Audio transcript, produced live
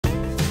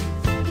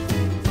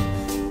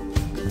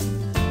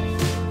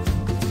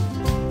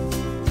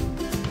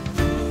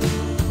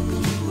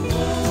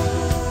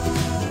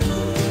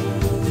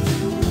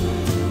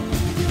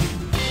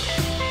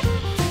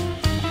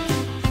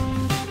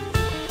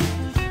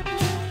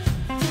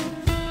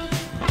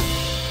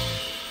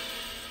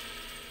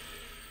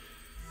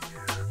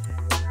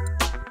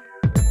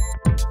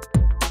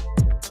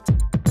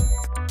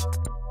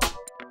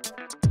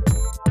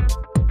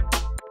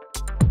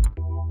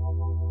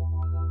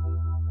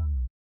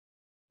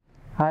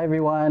Hi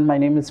everyone, my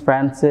name is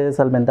Francis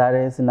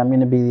Almendares and I'm going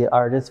to be the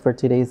artist for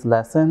today's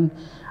lesson.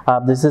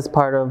 This is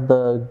part of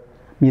the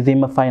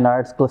Museum of Fine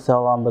Arts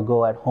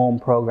Glassell-on-the-Go at Home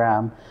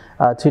program.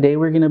 Today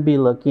we're going to be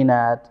looking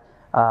at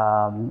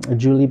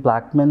Julie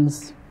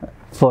Blackmon's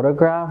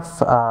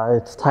photograph.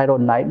 It's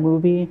titled Night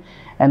Movie,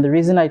 and the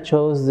reason I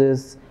chose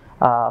this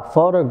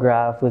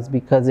photograph was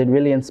because it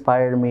really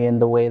inspired me in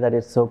the way that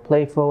it's so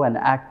playful and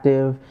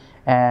active,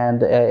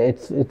 and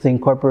it's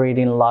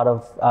incorporating a lot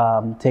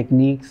of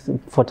techniques,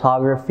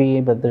 photography,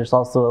 but there's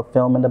also a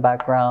film in the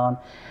background,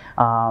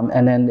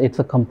 and then it's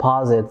a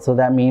composite, so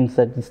that means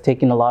that it's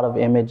taking a lot of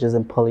images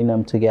and pulling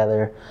them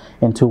together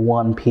into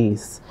one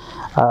piece.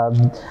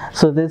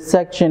 So this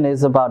section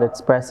is about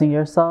expressing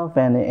yourself,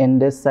 and in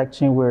this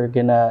section we're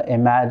gonna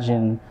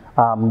imagine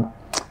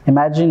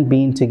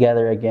being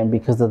together again.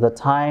 Because of the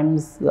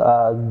times,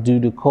 due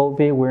to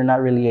COVID, we're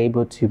not really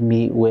able to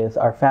meet with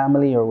our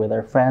family or with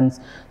our friends.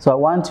 So I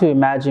want to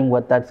imagine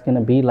what that's going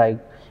to be like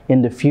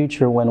in the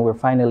future when we're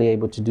finally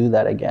able to do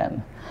that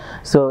again.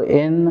 So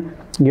in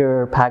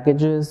your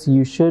packages,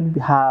 you should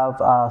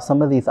have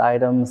some of these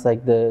items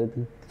like the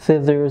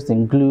scissors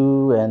and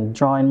glue and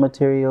drawing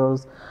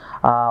materials.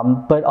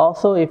 But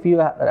also, if you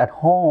at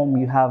home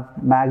you have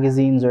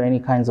magazines or any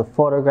kinds of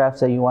photographs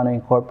that you want to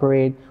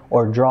incorporate,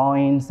 or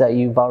drawings that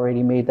you've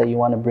already made that you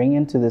want to bring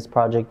into this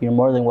project, you're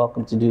more than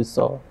welcome to do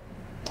so.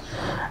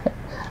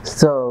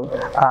 So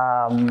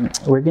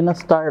we're gonna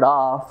start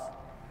off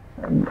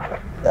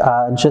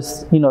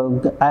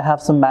I have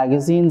some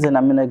magazines and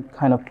I'm gonna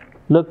kind of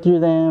look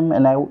through them,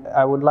 and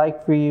I would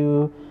like for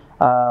you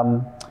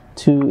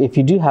to, if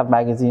you do have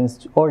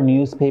magazines or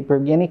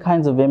newspaper, any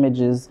kinds of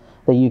images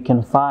that you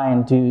can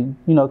find, to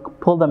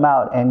pull them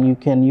out, and you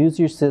can use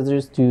your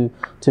scissors to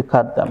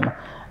cut them.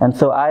 And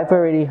so I've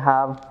already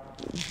have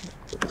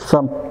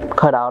some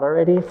cut out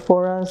already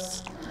for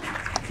us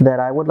that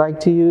I would like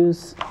to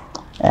use,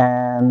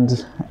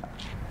 and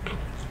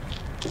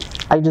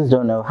I just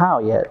don't know how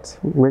yet.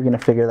 We're gonna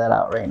figure that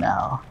out right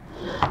now.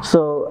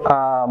 So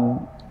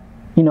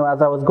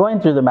as I was going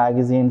through the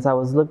magazines, I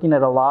was looking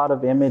at a lot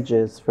of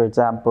images, for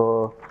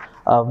example,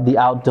 of the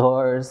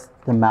outdoors,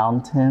 the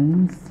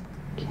mountains.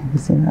 Can you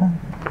see that?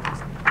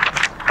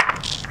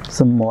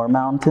 Some more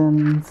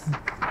mountains.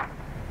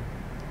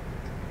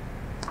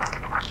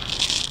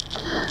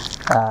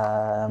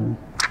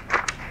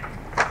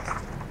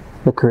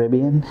 The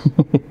Caribbean.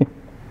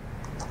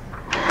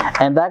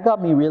 And that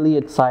got me really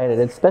excited,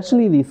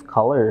 especially these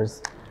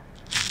colors,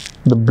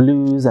 the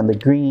blues and the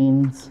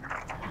greens.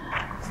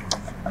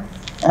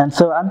 And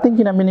so I'm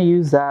thinking I'm going to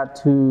use that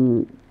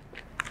to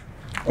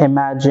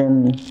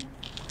imagine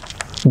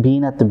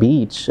being at the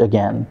beach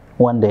again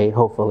one day,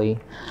 hopefully.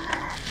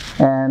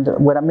 And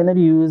what I'm going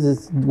to use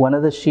is one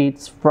of the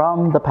sheets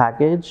from the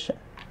package,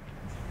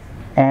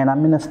 and I'm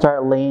going to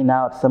start laying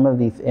out some of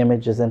these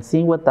images and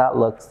seeing what that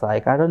looks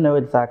like. I don't know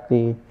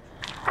exactly,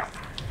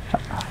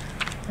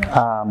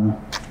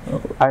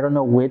 I don't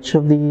know which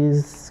of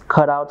these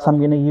cutouts I'm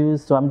going to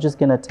use, so I'm just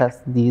going to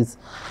test these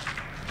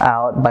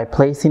out by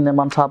placing them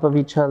on top of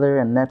each other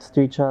and next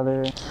to each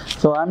other.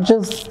 So I'm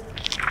just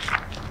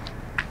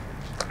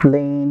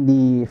laying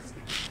the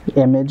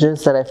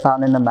images that I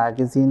found in the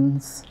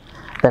magazines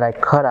that I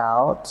cut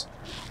out,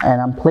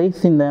 and I'm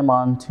placing them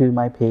onto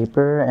my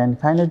paper and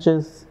kind of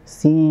just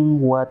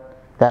seeing what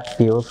that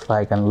feels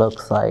like and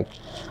looks like.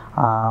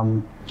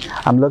 I'm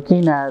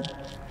looking at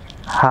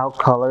how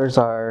colors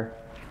are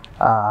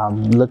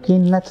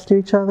looking next to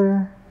each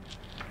other,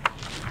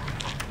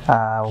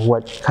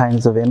 what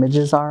kinds of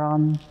images are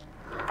on.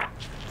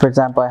 For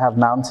example, I have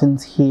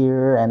mountains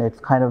here, and it's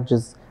kind of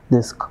just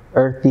this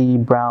earthy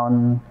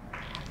brown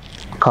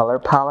color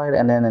palette,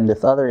 and then in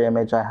this other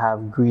image I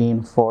have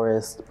green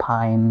forest,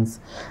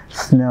 pines,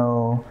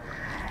 snow,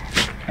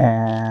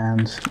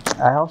 and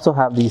I also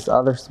have these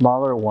other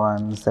smaller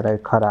ones that I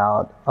cut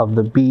out of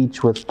the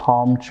beach with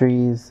palm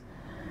trees.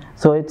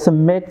 So it's a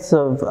mix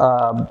of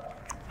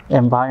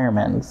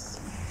environments.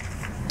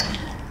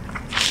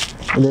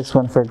 This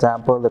one, for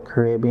example, the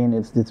Caribbean,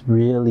 is this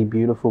really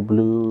beautiful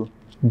blue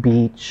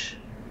beach.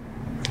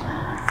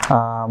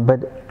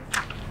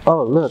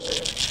 Oh look,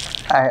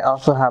 I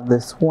also have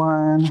this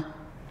one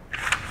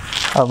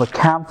of a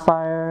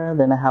campfire.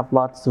 Then I have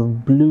lots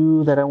of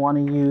blue that I want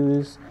to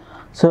use.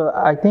 So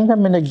I think I'm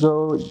going to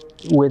go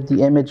with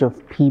the image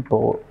of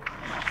people.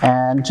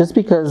 And just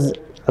because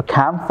a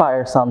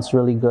campfire sounds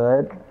really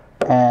good,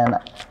 and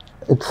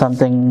it's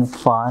something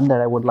fun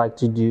that I would like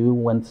to do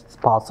when it's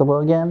possible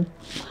again,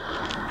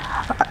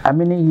 I'm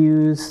going to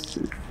use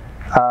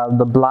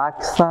the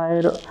black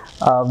side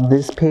of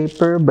this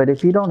paper. But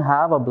if you don't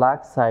have a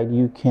black side,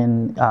 you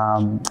can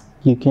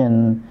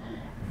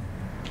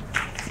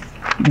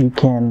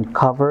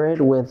cover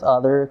it with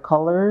other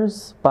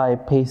colors by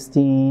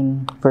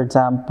pasting. For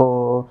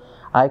example,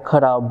 I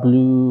cut out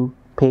blue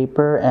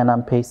paper and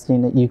I'm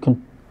pasting it. You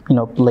can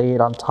lay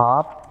it on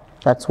top.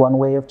 That's one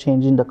way of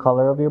changing the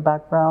color of your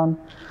background.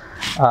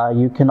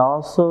 You can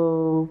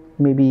also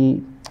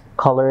maybe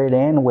color it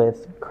in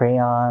with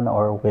crayon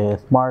or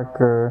with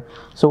marker.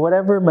 So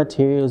whatever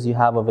materials you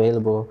have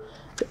available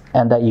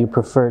and that you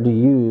prefer to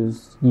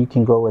use, you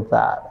can go with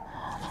that.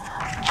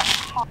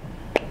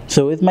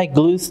 So with my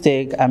glue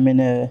stick, I'm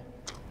gonna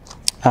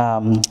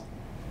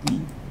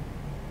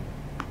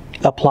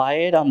apply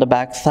it on the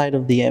back side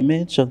of the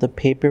image of the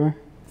paper,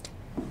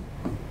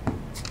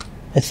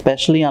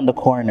 especially on the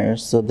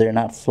corners so they're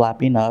not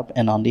flapping up,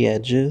 and on the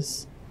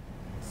edges.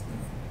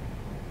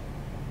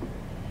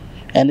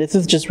 And this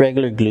is just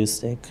regular glue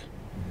stick.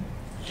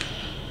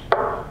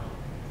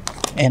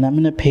 And I'm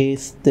gonna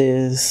paste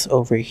this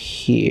over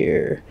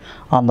here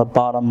on the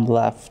bottom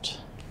left.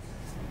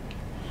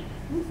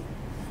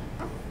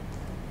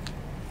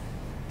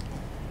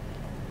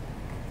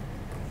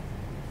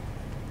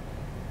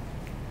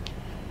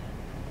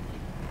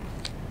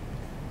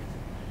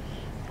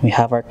 We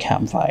have our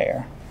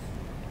campfire.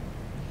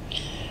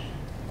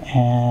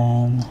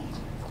 And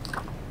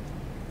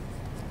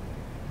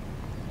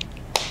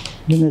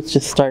let's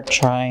just start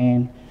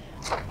trying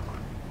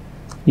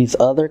these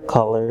other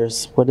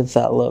colors. What does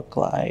that look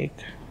like?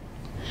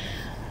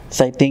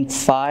 So I think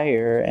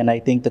fire, and I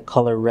think the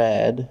color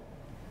red.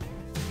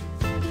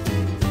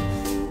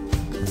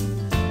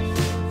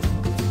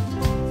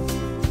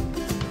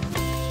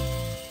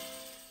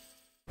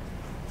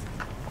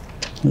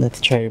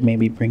 Let's try to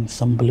maybe bring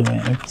some blue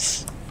in.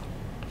 Oops.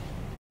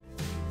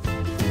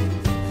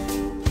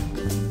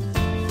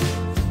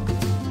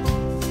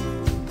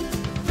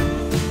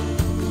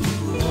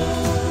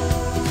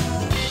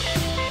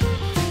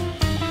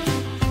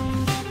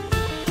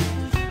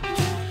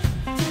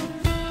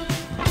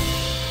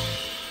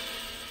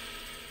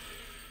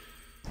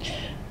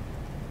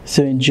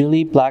 So in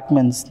Julie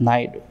Blackmon's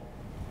night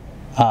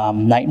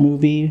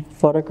movie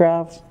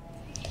photograph,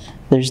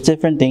 there's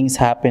different things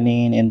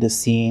happening in the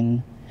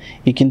scene.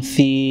 You can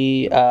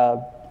see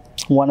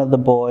one of the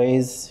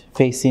boys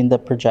facing the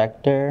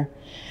projector,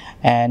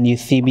 and you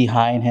see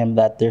behind him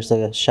that there's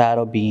a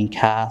shadow being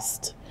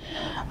cast.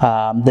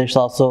 There's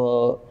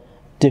also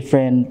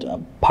different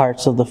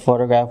parts of the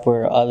photograph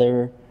where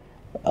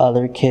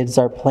other kids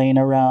are playing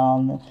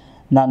around,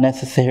 not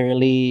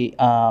necessarily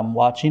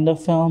watching the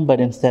film, but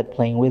instead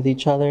playing with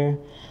each other.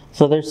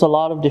 So there's a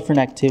lot of different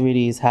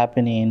activities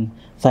happening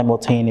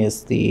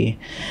simultaneously,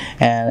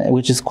 and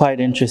which is quite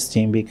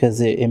interesting because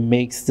it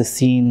makes the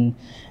scene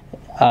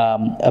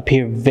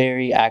appear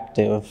very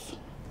active.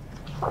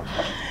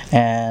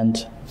 And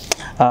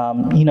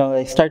you know,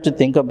 I start to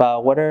think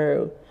about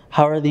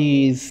how are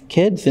these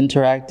kids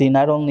interacting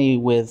not only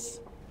with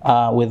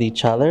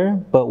each other,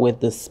 but with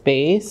the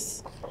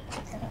space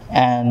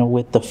and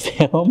with the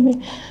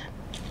film,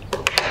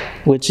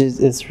 which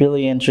is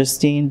really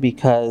interesting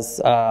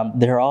because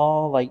they're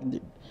all like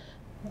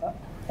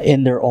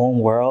in their own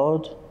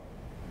world,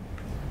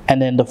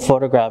 and then the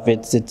photograph,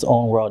 it's its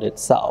own world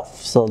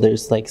itself. So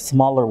there's like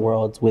smaller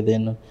worlds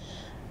within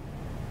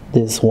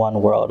this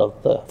one world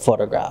of the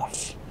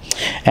photograph.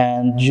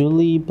 And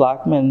Julie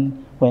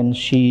Blackmon, when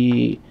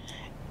she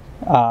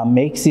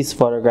makes these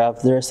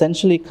photographs, they're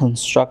essentially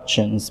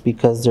constructions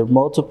because they're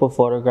multiple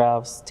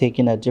photographs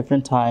taken at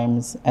different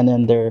times, and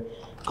then they're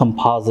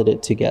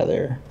composited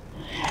together.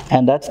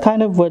 And that's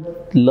kind of what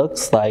it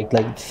looks like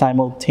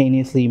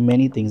simultaneously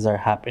many things are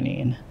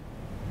happening.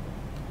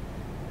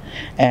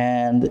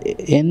 And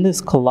in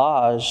this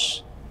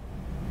collage,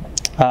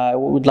 I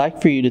would like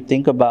for you to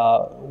think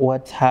about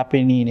what's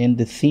happening in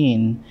the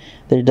scene.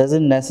 There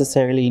doesn't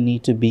necessarily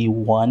need to be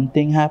one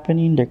thing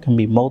happening. There can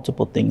be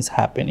multiple things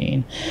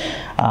happening.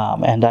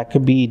 And that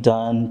could be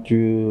done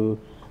through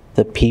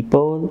the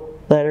people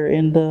that are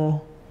in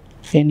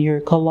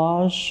your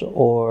collage,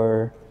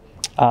 or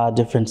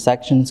different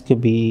sections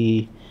could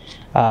be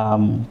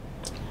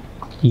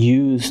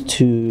used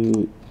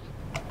to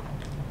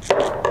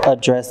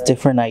address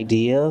different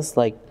ideas,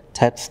 like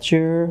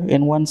texture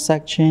in one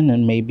section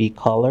and maybe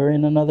color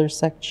in another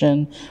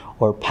section,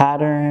 or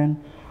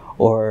pattern,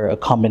 or a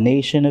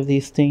combination of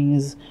these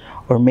things.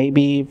 Or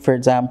maybe, for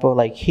example,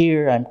 like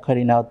here, I'm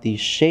cutting out these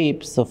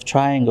shapes of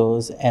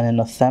triangles and then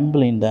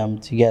assembling them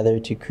together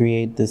to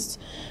create this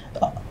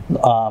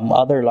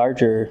other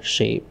larger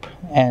shape.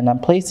 And I'm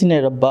placing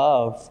it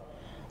above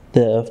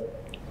the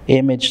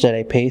image that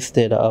I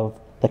pasted of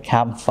the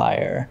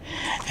campfire.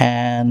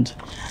 And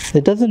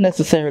it doesn't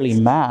necessarily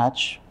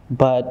match,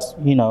 but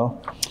you know,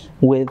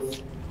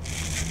 with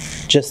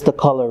just the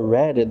color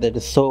red that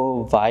is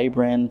so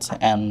vibrant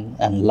and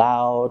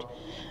loud,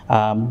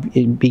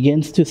 it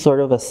begins to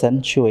sort of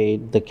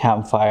accentuate the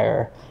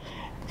campfire.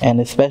 And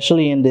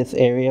especially in this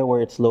area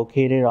where it's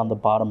located on the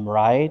bottom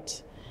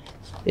right,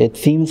 it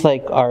seems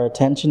like our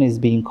attention is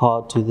being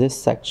called to this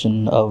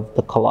section of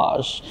the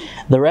collage.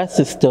 The rest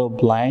is still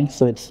blank,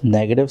 so it's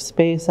negative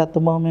space at the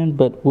moment,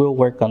 but we'll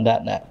work on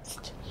that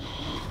next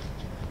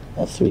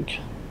week.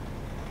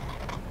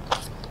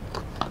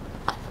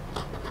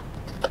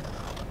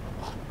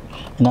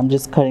 And I'm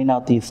just cutting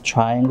out these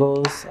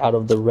triangles out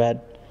of the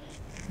red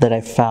that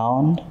I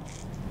found,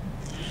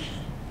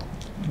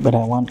 but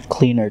I want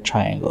cleaner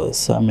triangles,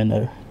 so I'm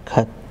gonna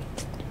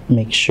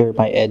make sure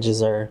my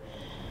edges are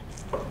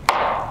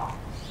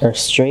are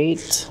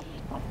straight.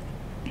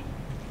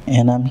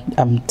 And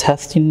I'm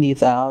testing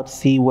these out,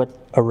 see what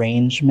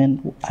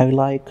arrangement I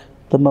like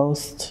the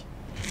most.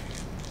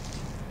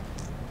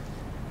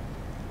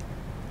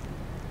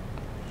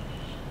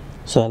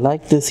 So I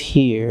like this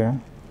here.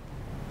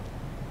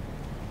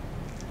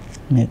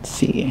 Let's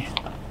see.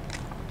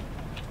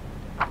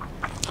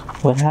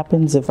 What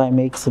happens if I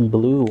make some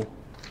blue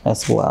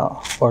as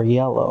well, or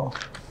yellow?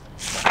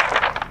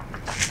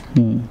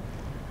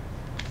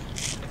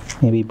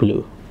 Maybe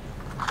blue.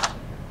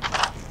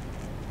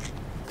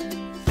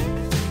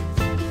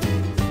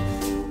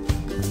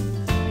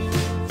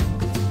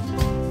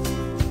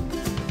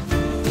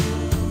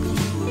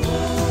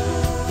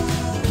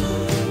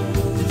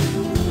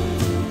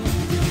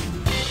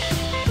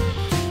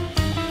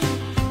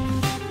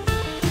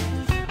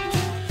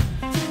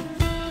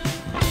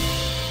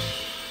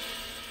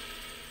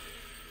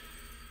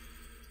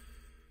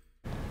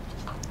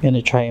 I'm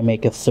gonna try and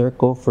make a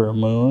circle for a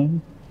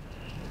moon.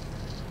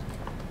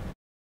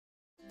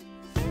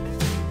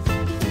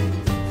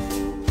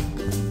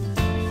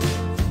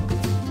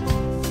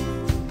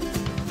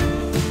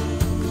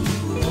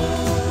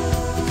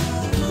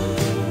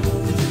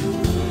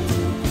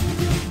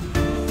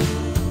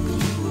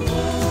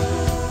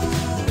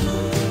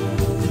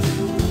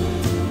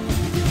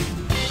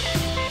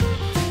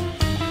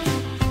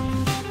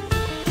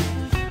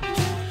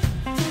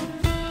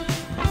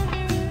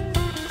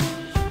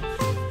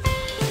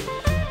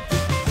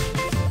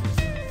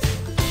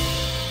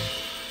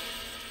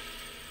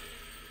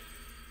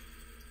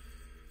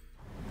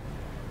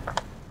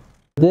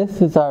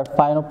 This is our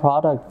final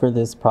product for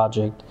this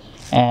project,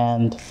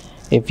 and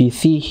if you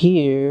see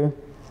here,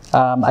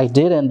 I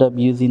did end up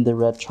using the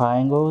red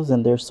triangles,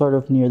 and they're sort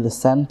of near the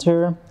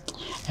center,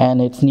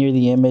 and it's near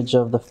the image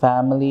of the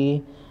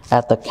family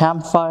at the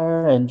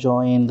campfire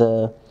enjoying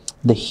the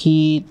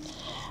heat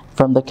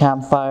from the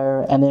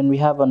campfire. And then we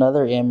have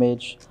another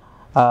image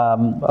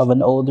of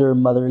an older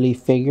motherly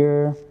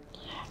figure,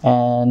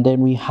 and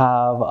then we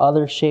have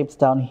other shapes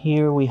down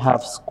here. We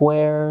have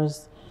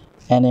squares,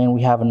 and then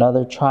we have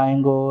another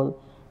triangle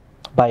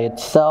by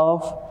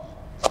itself.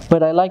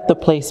 But I like the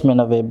placement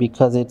of it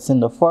because it's in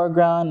the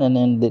foreground, and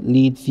then it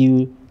leads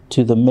you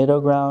to the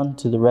middle ground,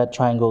 to the red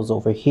triangles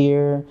over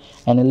here,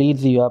 and it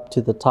leads you up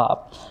to the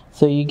top.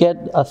 So you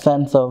get a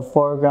sense of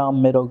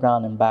foreground, middle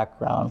ground, and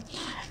background.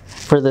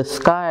 For the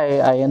sky,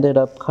 I ended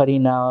up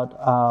cutting out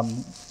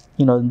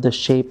the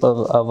shape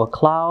of a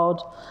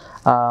cloud.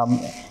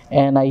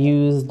 And I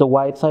used the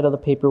white side of the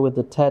paper with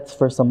the text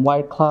for some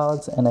white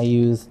clouds, and I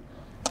used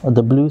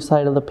the blue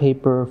side of the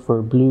paper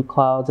for blue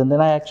clouds. And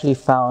then I actually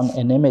found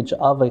an image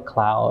of a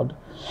cloud,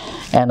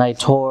 and I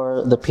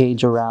tore the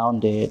page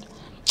around it,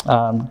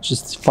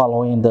 just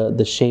following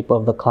the shape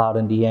of the cloud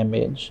in the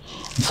image.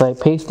 So I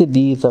pasted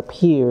these up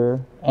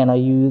here, and I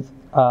used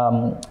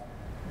an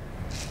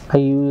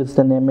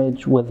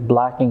image with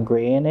black and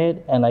gray in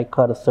it, and I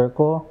cut a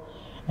circle,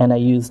 and I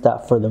used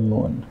that for the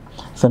moon.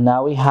 So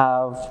now we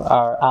have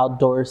our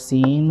outdoor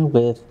scene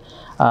with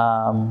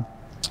a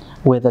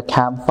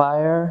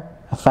campfire,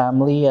 a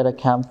family at a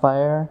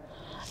campfire,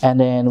 and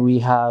then we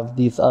have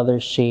these other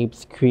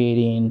shapes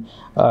creating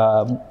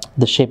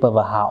the shape of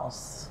a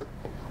house.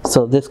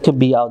 So this could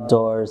be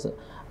outdoors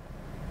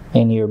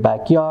in your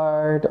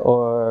backyard,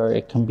 or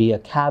it can be a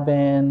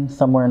cabin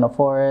somewhere in a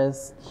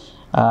forest,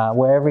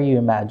 wherever you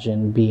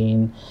imagine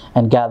being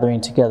and gathering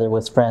together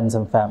with friends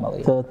and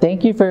family. So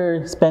thank you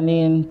for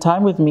spending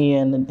time with me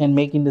and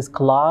making this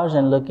collage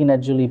and looking at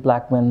Julie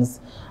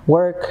Blackmon's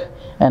work,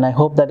 and I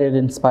hope that it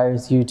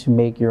inspires you to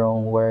make your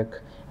own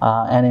work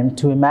and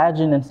to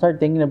imagine and start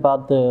thinking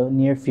about the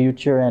near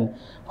future and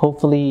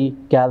hopefully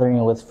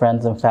gathering with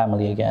friends and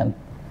family again.